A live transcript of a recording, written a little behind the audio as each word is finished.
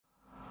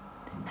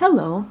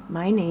Hello,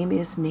 my name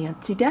is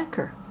Nancy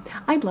Decker.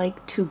 I'd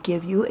like to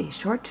give you a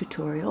short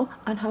tutorial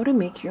on how to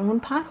make your own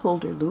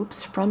potholder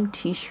loops from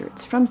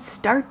t-shirts, from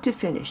start to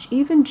finish,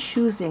 even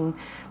choosing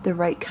the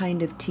right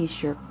kind of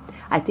t-shirt.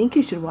 I think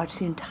you should watch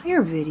the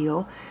entire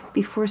video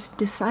before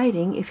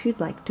deciding if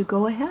you'd like to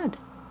go ahead.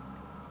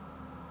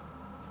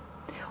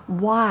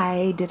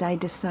 Why did I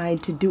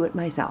decide to do it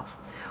myself?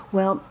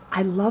 Well,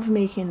 I love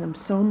making them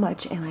so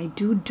much, and I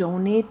do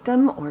donate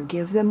them or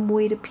give them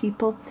away to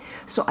people,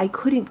 so I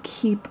couldn't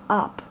keep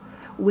up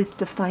with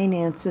the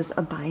finances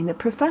of buying the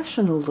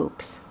professional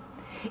loops.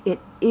 It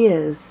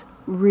is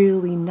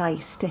really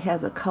nice to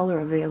have the color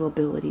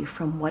availability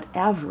from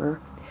whatever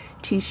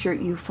t-shirt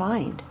you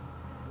find.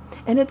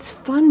 And it's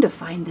fun to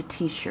find the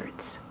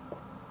t-shirts.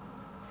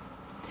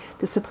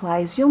 The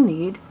supplies you'll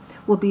need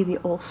will be the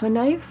Olfa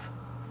knife,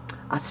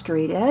 a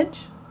straight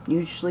edge.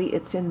 Usually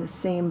it's in the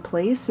same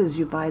place as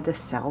you buy the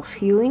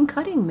self-healing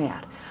cutting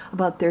mat,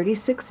 about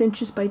 36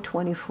 inches by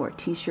 24.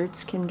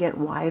 T-shirts can get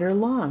wide or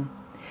long.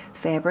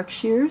 Fabric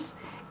shears,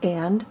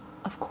 and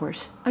of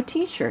course a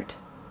t-shirt.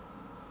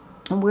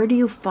 And where do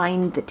you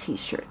find the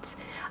t-shirts?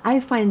 I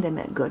find them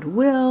at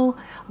Goodwill,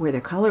 where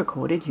they're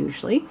color-coded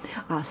usually,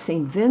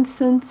 St.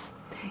 Vincent's.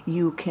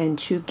 You can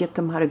get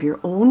them out of your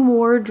own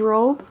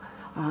wardrobe.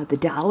 The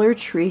Dollar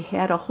Tree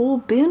had a whole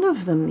bin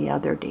of them the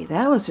other day.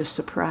 That was a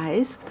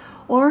surprise.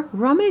 Or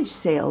rummage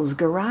sales,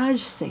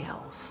 garage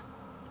sales.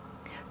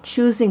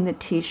 Choosing the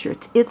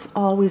t-shirts, it's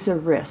always a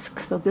risk.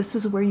 So this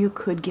is where you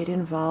could get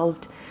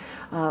involved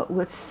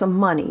with some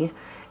money.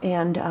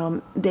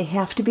 And they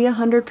have to be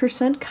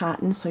 100%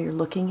 cotton, so you're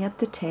looking at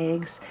the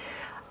tags.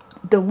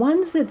 The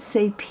ones that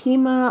say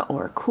Pima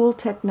or Cool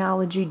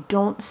Technology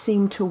don't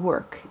seem to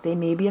work. They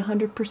may be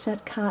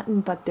 100%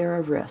 cotton, but they're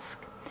a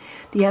risk.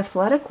 The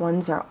athletic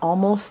ones are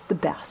almost the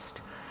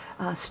best.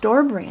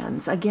 Store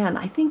brands, again,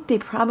 I think they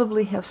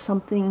probably have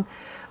something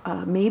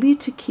maybe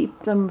to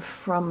keep them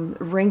from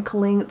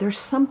wrinkling. There's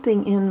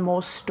something in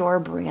most store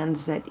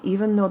brands that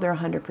even though they're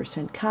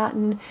 100%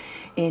 cotton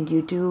and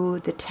you do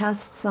the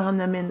tests on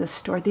them in the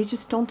store, they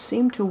just don't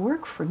seem to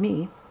work for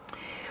me.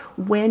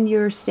 When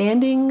you're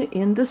standing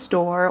in the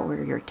store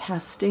or you're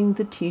testing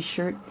the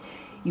t-shirt,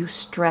 you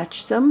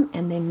stretch them,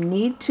 and they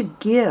need to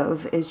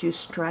give as you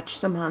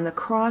stretch them on the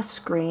cross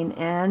grain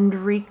and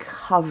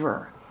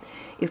recover.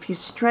 If you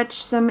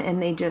stretch them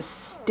and they just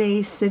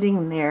stay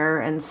sitting there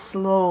and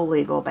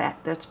slowly go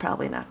back, that's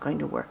probably not going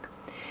to work.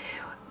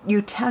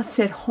 You test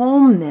at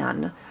home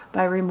then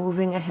by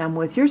removing a hem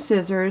with your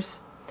scissors,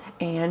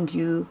 and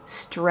you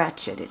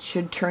stretch it. It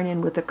should turn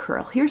in with a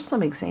curl. Here's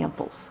some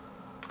examples.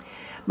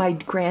 My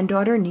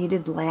granddaughter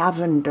needed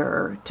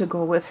lavender to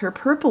go with her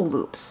purple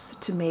loops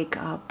to make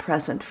a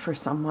present for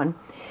someone.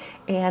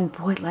 And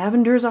boy,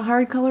 lavender is a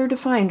hard color to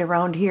find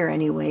around here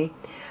anyway.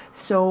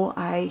 So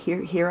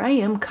here I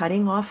am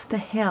cutting off the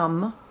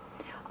hem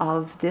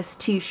of this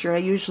t-shirt. I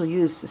usually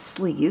use the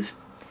sleeve.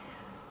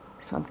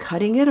 So I'm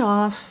cutting it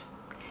off,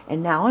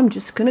 and now I'm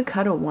just going to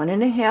cut a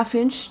 1.5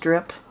 inch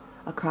strip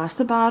across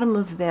the bottom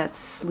of that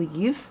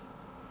sleeve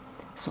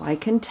so I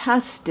can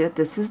test it.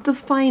 This is the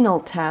final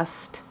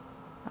test.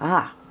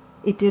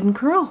 It didn't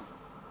curl.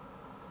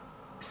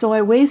 So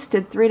I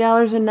wasted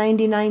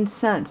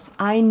 $3.99.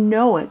 I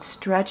know it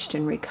stretched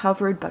and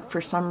recovered, but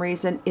for some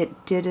reason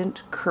it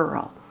didn't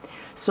curl.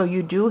 So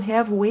you do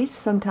have weight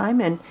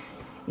sometime, and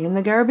in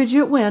the garbage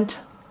it went.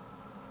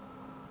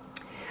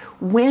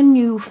 When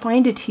you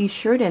find a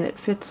t-shirt and it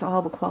fits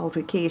all the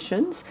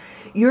qualifications,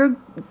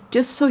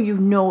 just so you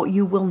know,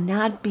 you will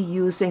not be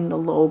using the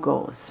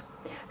logos.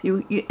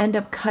 You end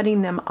up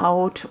cutting them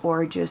out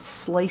or just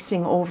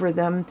slicing over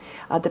them.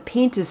 The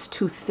paint is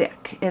too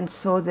thick, and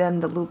so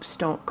then the loops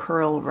don't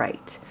curl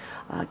right.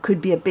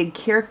 Could be a big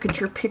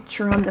caricature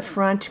picture on the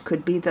front,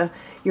 could be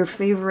your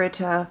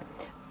favorite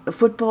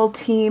football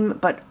team,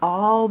 but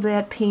all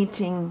that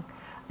painting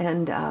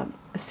and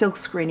silk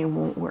screening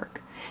won't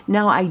work.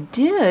 Now, I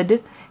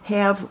did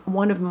have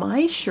one of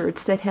my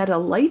shirts that had a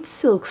light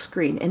silk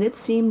screen, and it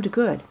seemed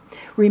good.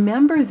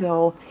 Remember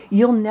though,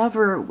 you'll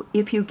never,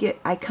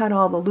 I cut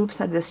all the loops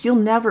out of this, you'll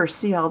never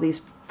see all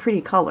these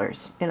pretty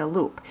colors in a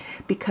loop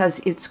because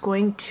it's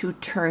going to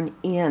turn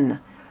in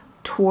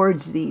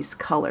towards these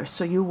colors,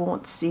 so you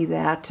won't see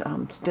that.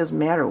 It doesn't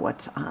matter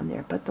what's on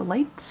there, but the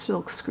light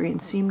silk screen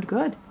seemed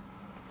good.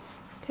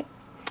 Okay.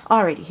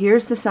 Alright,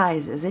 here's the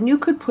sizes, and you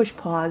could push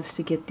pause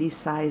to get these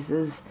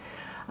sizes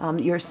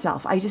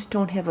yourself. I just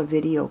don't have a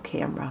video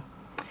camera.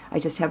 I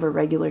just have a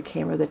regular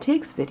camera that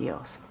takes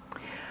videos.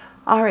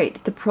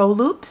 Alright, the Pro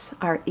Loops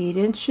are 8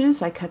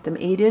 inches. I cut them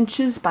 8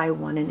 inches by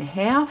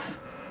 1.5.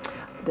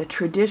 The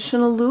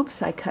traditional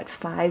loops I cut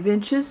 5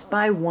 inches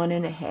by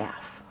 1.5.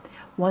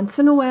 Once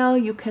in a while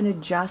you can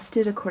adjust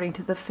it according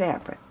to the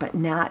fabric, but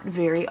not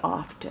very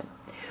often.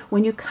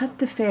 When you cut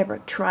the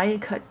fabric, try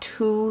and cut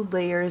 2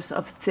 layers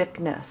of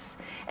thickness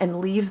and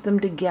leave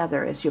them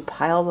together as you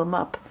pile them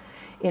up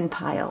in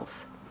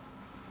piles.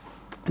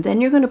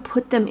 Then you're going to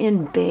put them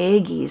in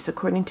baggies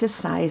according to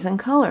size and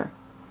color.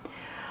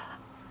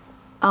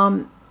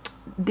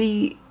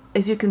 The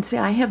as you can see,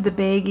 I have the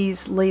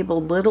baggies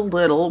labeled little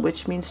little,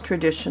 which means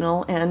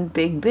traditional, and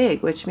big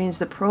big, which means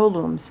the pro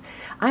looms.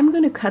 I'm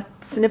going to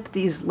snip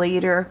these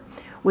later,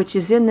 which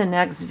is in the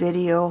next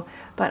video,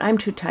 but I'm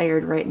too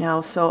tired right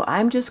now, so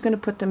I'm just going to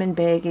put them in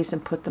baggies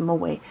and put them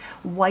away.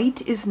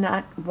 White is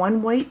not,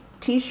 one white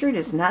t-shirt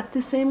is not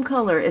the same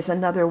color as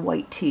another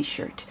white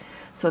t-shirt.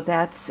 So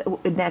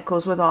that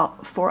goes with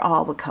for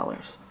all the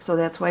colors. So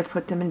that's why I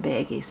put them in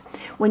baggies.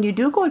 When you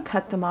do go and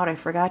cut them out, I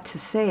forgot to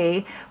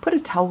say, put a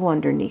towel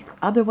underneath.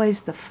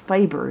 Otherwise the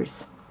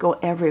fibers go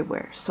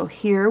everywhere. So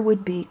here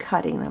would be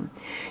cutting them.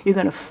 You're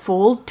going to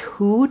fold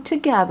two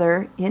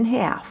together in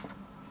half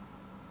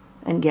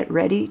and get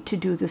ready to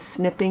do the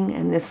snipping,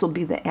 and this will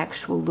be the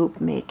actual loop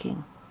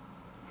making.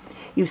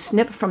 You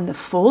snip from the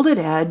folded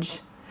edge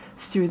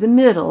through the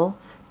middle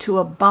to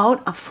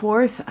about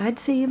 1/4, I'd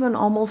say even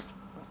almost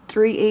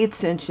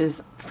 3/8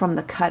 inches from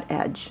the cut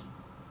edge.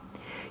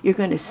 You're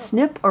going to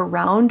snip or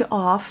round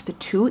off the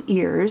 2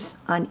 ears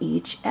on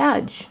each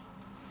edge.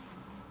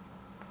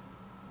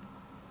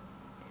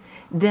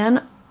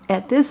 Then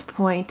at this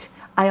point,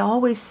 I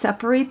always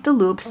separate the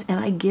loops and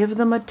I give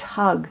them a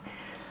tug.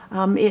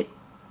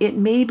 It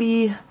may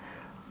be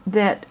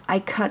that I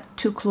cut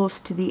too close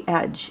to the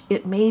edge.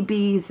 It may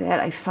be that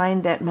I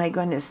find that, my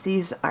goodness,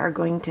 these are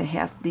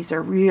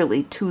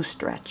really too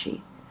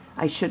stretchy.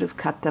 I should have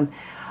cut them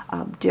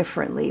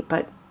differently,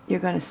 but you're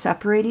going to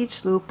separate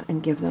each loop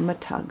and give them a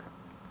tug.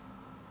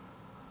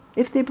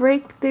 If they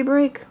break, they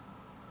break.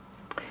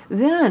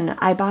 Then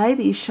I buy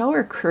these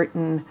shower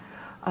curtain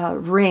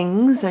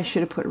rings. I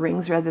should have put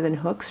rings rather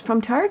than hooks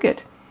from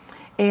Target.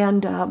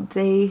 And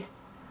they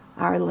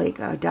are like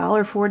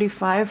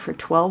 $1.45 for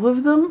 12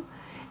 of them.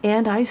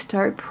 And I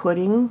start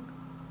putting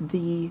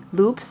the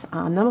loops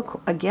on them,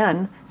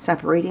 again,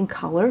 separating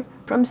color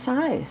from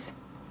size.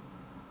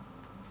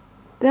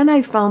 Then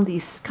I found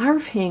these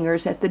scarf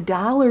hangers at the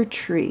Dollar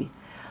Tree.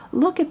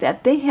 Look at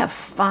that. They have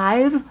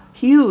 5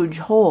 huge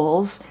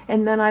holes,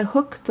 and then I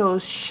hook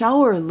those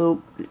shower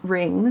loop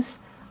rings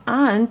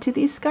onto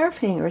these scarf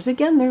hangers.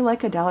 Again, they're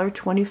like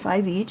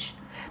 $1.25 each.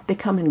 They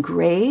come in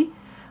gray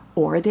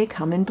or they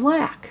come in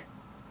black.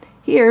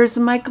 Here's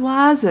my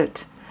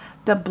closet.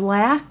 The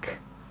black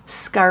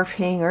scarf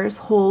hangers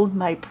hold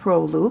my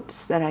pro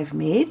loops that I've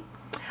made.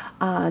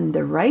 On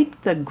the right,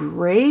 the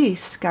gray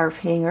scarf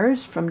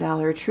hangers from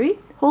Dollar Tree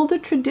hold the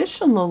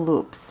traditional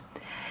loops.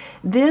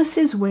 This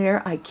is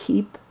where I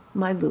keep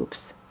my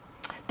loops.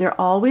 They're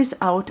always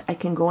out. I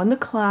can go in the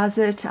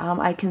closet.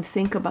 I can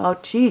think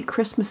about, gee,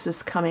 Christmas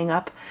is coming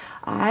up.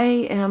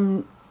 I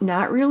am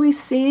not really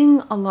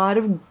seeing a lot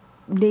of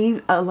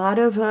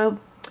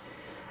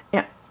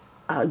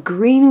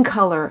green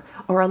color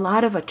or a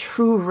lot of a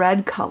true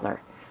red color.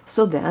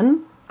 So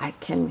then I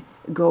can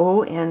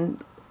go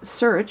and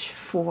search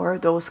for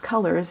those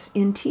colors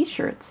in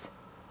t-shirts.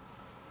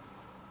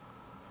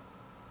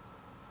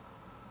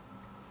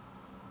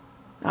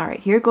 All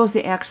right, here goes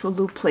the actual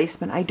loop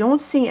placement. I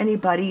don't see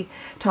anybody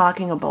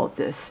talking about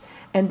this,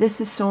 and this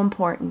is so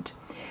important.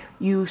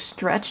 You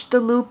stretch the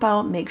loop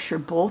out, make sure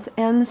both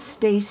ends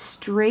stay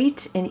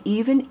straight and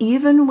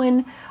even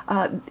when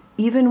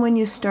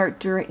you start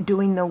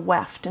doing the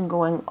weft and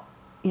going,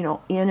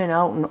 in and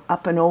out and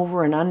up and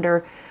over and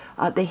under,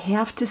 they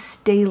have to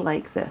stay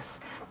like this.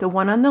 The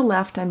one on the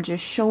left, I'm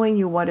just showing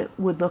you what it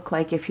would look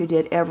like if you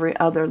did every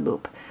other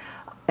loop,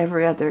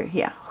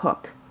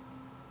 hook.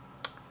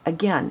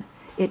 Again,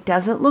 it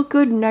doesn't look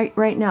good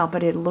right now,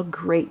 but it'll look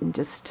great in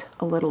just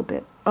a little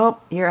bit. Oh,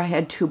 here I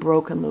had 2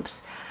 broken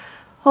loops.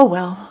 Oh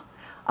well.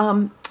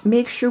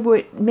 Make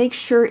sure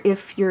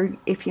if you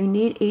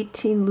need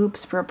 18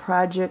 loops for a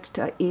project,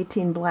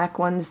 18 black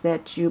ones,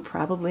 that you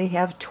probably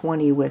have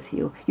 20 with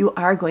you. You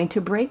are going to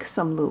break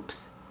some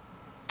loops.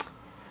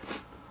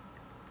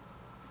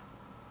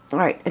 All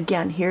right,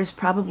 again, here's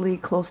probably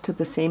close to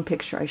the same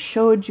picture I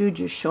showed you,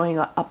 just showing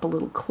up a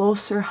little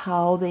closer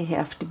how they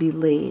have to be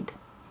laid.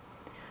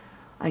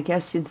 I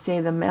guess you'd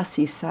say the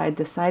messy side,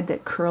 the side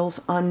that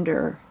curls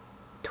under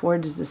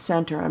towards the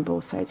center on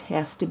both sides,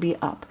 has to be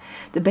up.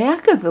 The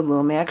back of the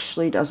loom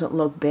actually doesn't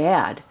look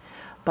bad,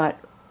 but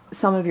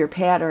some of your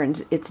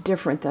patterns, it's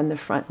different than the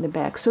front and the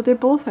back. So they're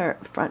both,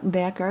 front and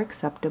back are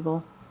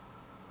acceptable.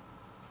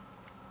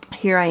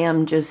 Here I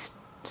am just,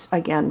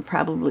 again,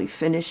 probably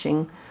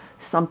finishing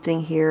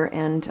something here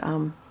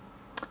and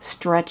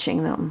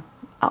stretching them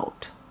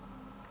out.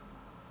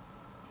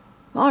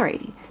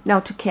 Alrighty, now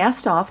to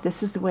cast off,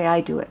 this is the way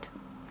I do it.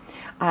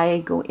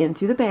 I go in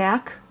through the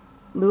back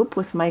loop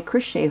with my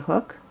crochet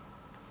hook,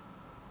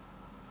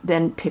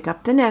 then pick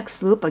up the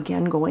next loop,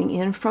 again going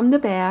in from the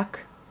back.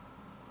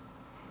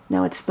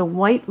 Now it's the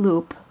white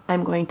loop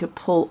I'm going to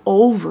pull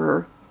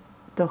over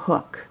the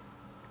hook.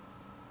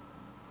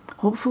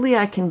 Hopefully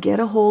I can get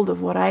a hold of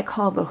what I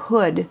call the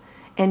hood,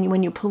 and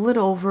when you pull it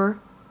over,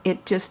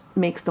 it just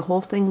makes the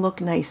whole thing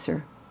look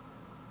nicer.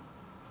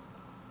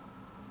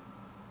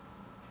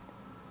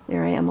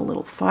 There I am a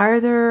little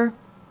farther.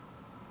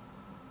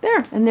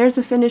 There, and there's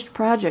a finished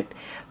product.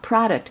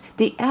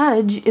 The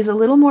edge is a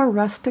little more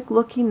rustic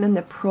looking than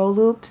the pro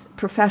loops,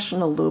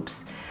 professional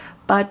loops,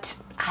 but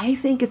I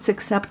think it's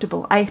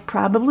acceptable. I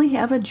probably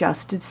have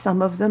adjusted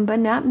some of them, but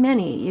not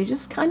many. You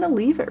just kind of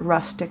leave it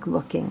rustic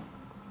looking.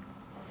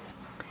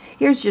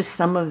 Here's just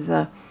some of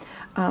the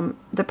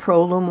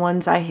Pro Loom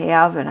ones I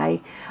have, and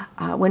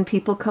when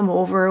people come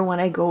over, when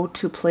I go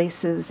to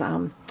places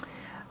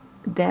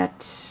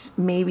that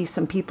maybe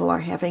some people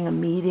are having a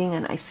meeting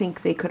and I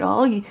think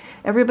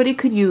everybody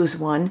could use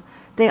one,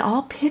 they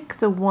all pick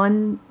the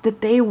one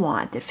that they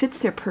want, that fits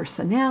their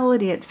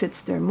personality, it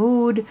fits their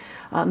mood.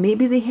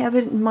 Maybe they have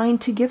it in mind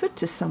to give it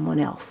to someone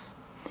else.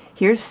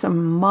 Here's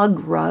some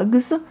mug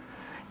rugs,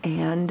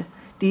 and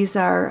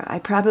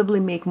I probably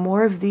make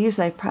more of these.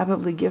 I've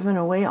probably given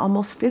away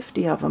almost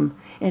 50 of them.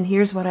 And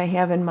here's what I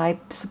have in my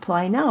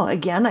supply now.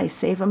 Again, I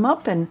save them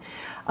up, and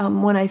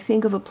when I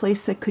think of a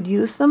place that could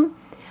use them,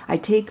 I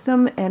take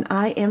them, and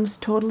I am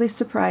totally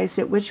surprised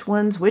at which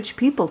ones which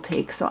people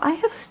take. So I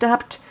have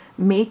stopped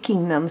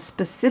making them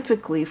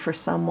specifically for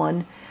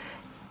someone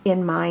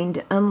in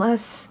mind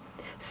unless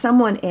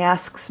someone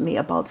asks me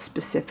about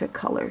specific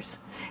colors.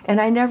 And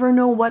I never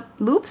know what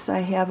loops I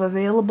have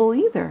available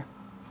either.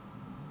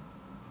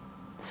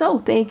 So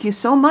thank you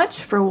so much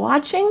for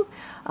watching.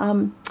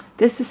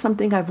 This is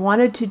something I've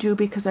wanted to do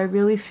because I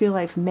really feel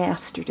I've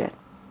mastered it.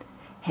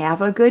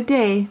 Have a good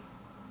day.